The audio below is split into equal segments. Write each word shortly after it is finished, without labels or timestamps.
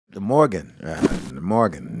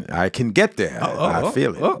Morgan. I can get there. I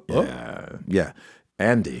feel it. Yeah.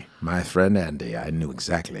 Andy, my friend Andy, I knew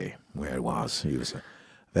exactly where it was. He was a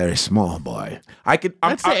very small boy.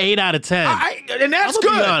 That's an 8 out of 10. And that's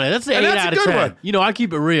good. That's an 8 out of 10. One. You know, I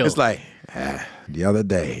keep it real. It's like, the other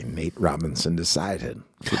day, Nate Robinson decided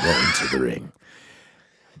to go into the ring.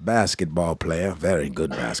 Basketball player, very good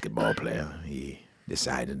basketball player. He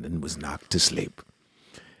decided and was knocked to sleep.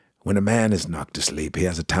 When a man is knocked to sleep, he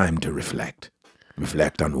has a time to reflect.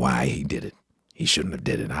 Reflect on why he did it. He shouldn't have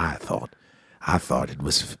did it, I thought it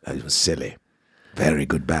was silly. Very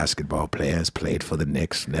good basketball players, played for the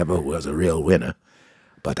Knicks, never was a real winner.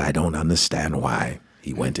 But I don't understand why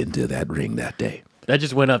he went into that ring that day. That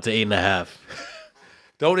just went up to 8.5.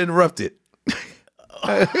 Don't interrupt it.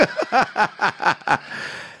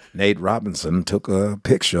 Nate Robinson took a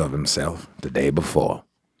picture of himself the day before.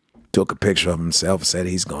 Took a picture of himself, said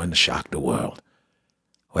he's going to shock the world.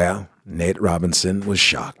 Well, Nate Robinson was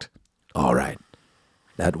shocked. All right.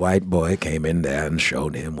 That white boy came in there and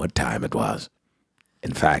showed him what time it was.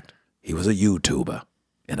 In fact, he was a YouTuber,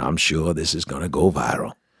 and I'm sure this is going to go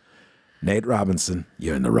viral. Nate Robinson,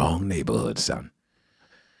 you're in the wrong neighborhood, son.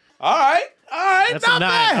 All right. That's not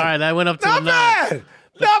bad. All right, that went up to a 9.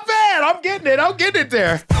 Not bad. I'm getting it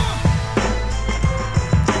there.